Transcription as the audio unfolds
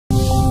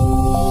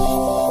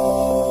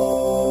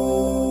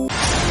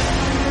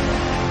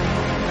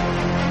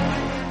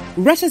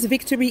Russia's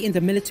victory in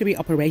the military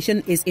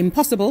operation is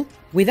impossible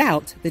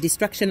without the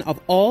destruction of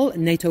all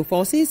NATO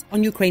forces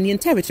on Ukrainian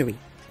territory.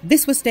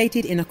 This was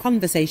stated in a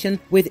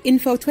conversation with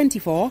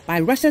Info24 by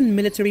Russian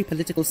military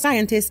political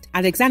scientist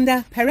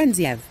Alexander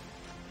Perendzhiev.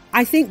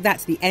 I think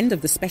that the end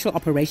of the special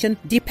operation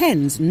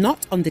depends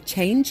not on the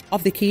change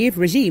of the Kyiv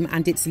regime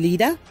and its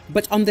leader,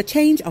 but on the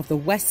change of the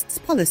West's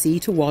policy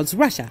towards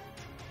Russia.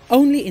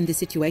 Only in this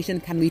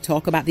situation can we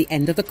talk about the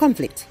end of the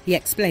conflict, he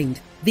explained.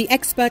 The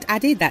expert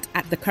added that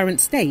at the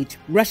current stage,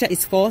 Russia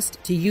is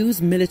forced to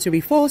use military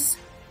force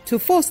to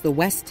force the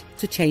West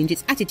to change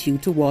its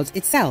attitude towards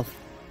itself.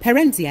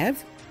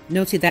 Perendzhiev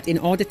noted that in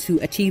order to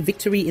achieve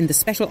victory in the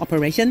special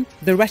operation,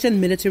 the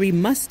Russian military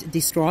must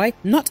destroy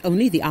not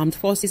only the armed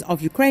forces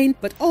of Ukraine,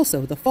 but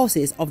also the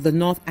forces of the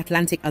North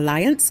Atlantic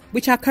Alliance,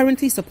 which are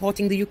currently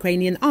supporting the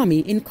Ukrainian army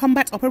in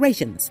combat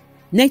operations.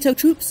 NATO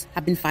troops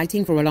have been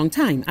fighting for a long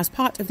time as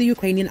part of the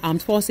Ukrainian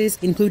armed forces,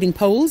 including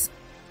Poles,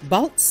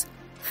 Balts,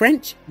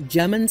 French,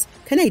 Germans,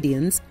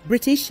 Canadians,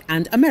 British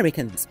and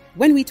Americans.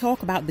 When we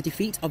talk about the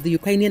defeat of the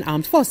Ukrainian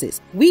armed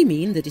forces, we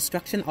mean the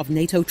destruction of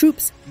NATO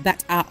troops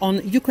that are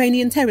on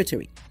Ukrainian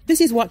territory. This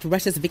is what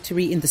Russia's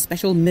victory in the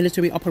special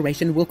military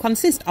operation will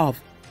consist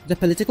of, the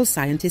political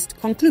scientist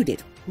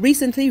concluded.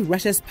 Recently,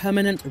 Russia's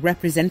permanent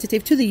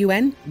representative to the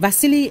UN,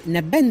 Vasily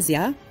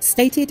Nebenzia,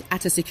 stated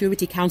at a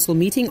Security Council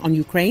meeting on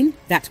Ukraine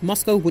that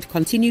Moscow would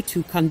continue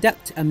to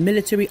conduct a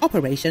military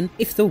operation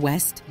if the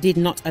West did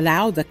not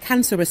allow the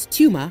cancerous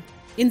tumor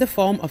in the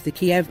form of the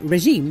Kiev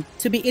regime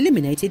to be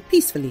eliminated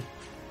peacefully.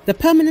 The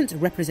permanent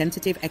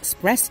representative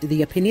expressed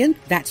the opinion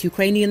that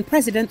Ukrainian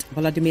President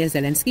Volodymyr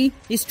Zelenski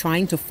is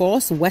trying to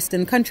force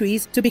Western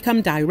countries to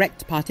become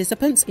direct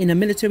participants in a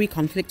military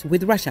conflict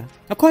with Russia.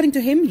 According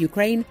to him,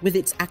 Ukraine, with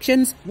its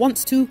actions,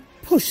 wants to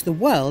push the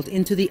world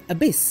into the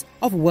abyss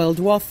of World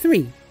War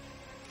III.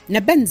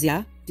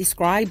 Nebenzia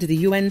described the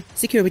UN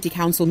Security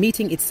Council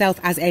meeting itself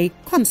as a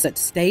concert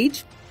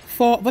stage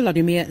for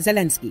Volodymyr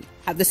Zelensky.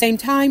 At the same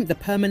time, the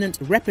permanent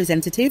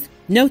representative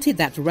noted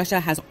that Russia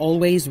has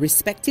always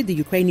respected the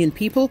Ukrainian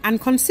people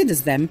and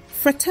considers them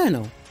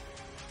fraternal.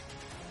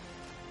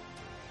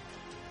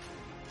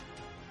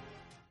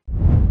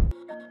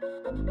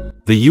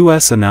 The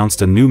U.S.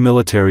 announced a new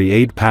military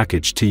aid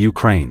package to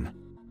Ukraine.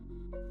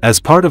 As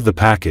part of the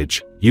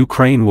package,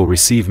 Ukraine will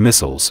receive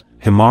missiles,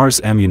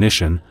 HIMARS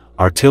ammunition,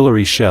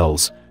 artillery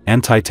shells,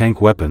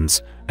 anti-tank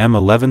weapons,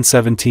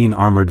 M1117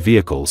 armored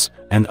vehicles,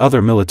 and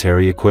other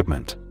military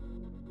equipment.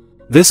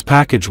 This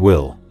package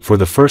will, for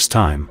the first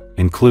time,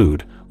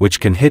 include, which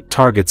can hit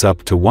targets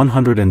up to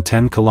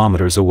 110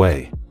 kilometers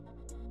away.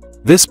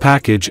 This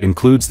package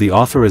includes the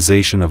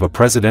authorization of a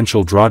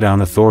Presidential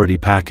Drawdown Authority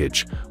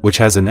package, which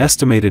has an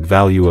estimated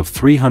value of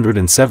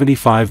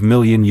 $375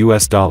 million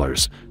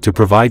to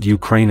provide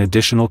Ukraine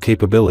additional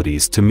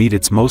capabilities to meet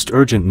its most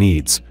urgent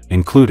needs,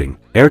 including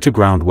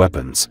air-to-ground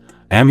weapons,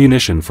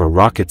 ammunition for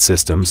rocket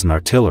systems and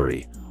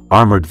artillery,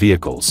 armored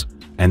vehicles,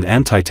 and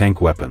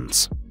anti-tank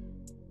weapons.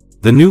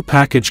 The new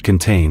package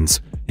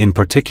contains, in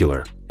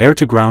particular,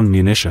 air-to-ground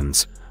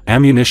munitions,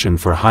 ammunition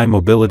for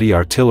high-mobility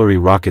artillery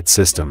rocket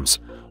systems,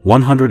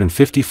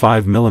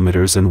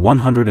 155mm and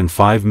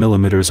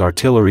 105mm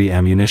artillery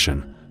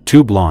ammunition,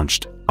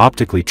 tube-launched,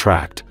 optically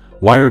tracked,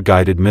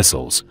 wire-guided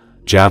missiles,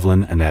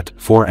 Javelin and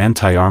ET-4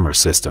 anti-armor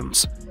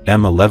systems,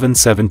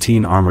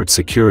 M1117 armored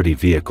security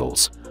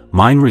vehicles,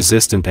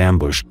 mine-resistant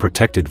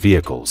ambush-protected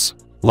vehicles,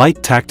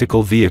 light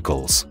tactical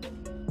vehicles,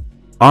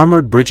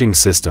 armored bridging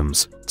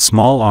systems,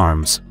 small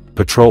arms,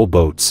 patrol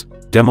boats,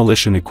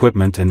 demolition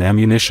equipment and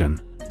ammunition,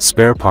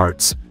 spare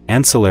parts,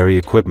 ancillary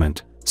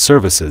equipment,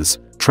 services,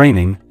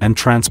 training, and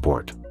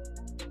transport.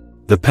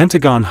 The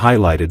Pentagon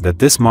highlighted that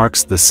this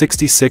marks the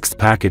 66th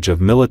package of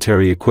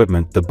military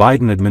equipment the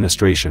Biden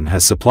administration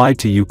has supplied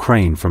to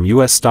Ukraine from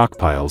U.S.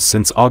 stockpiles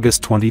since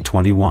August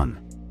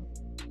 2021.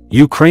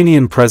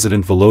 Ukrainian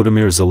President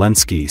Volodymyr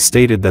Zelensky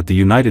stated that the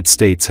United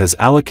States has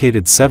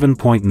allocated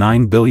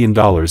 $7.9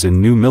 billion in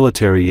new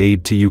military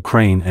aid to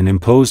Ukraine and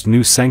imposed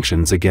new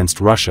sanctions against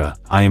Russia.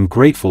 I am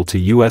grateful to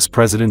U.S.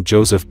 President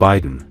Joseph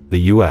Biden, the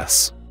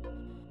U.S.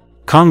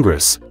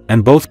 Congress,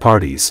 and both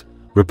parties,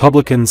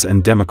 Republicans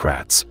and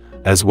Democrats,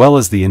 as well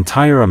as the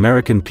entire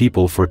American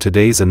people for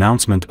today's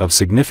announcement of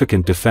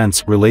significant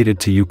defense related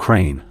to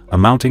Ukraine,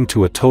 amounting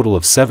to a total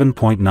of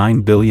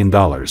 $7.9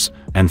 billion,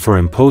 and for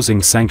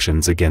imposing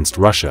sanctions against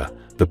Russia,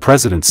 the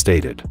president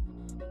stated.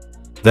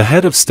 The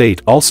head of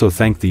state also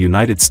thanked the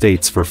United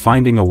States for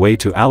finding a way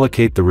to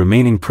allocate the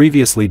remaining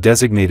previously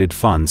designated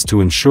funds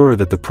to ensure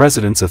that the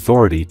president's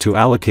authority to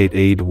allocate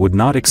aid would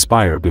not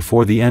expire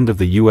before the end of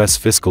the U.S.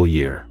 fiscal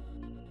year.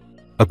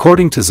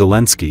 According to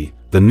Zelensky,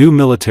 the new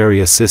military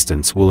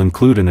assistance will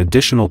include an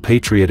additional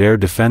Patriot air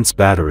defense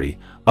battery,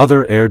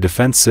 other air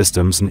defense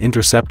systems and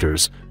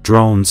interceptors,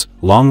 drones,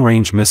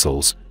 long-range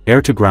missiles,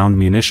 air-to-ground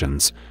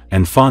munitions,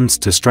 and funds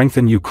to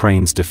strengthen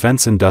Ukraine's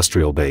defense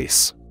industrial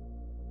base.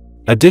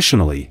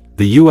 Additionally,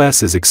 the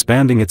U.S. is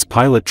expanding its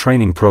pilot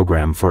training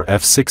program for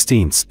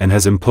F-16s and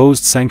has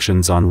imposed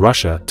sanctions on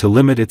Russia to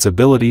limit its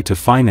ability to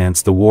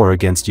finance the war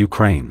against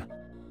Ukraine.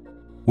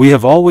 We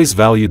have always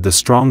valued the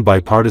strong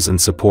bipartisan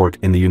support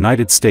in the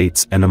United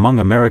States and among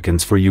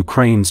Americans for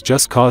Ukraine's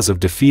just cause of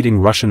defeating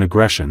Russian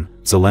aggression,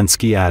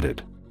 Zelensky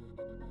added.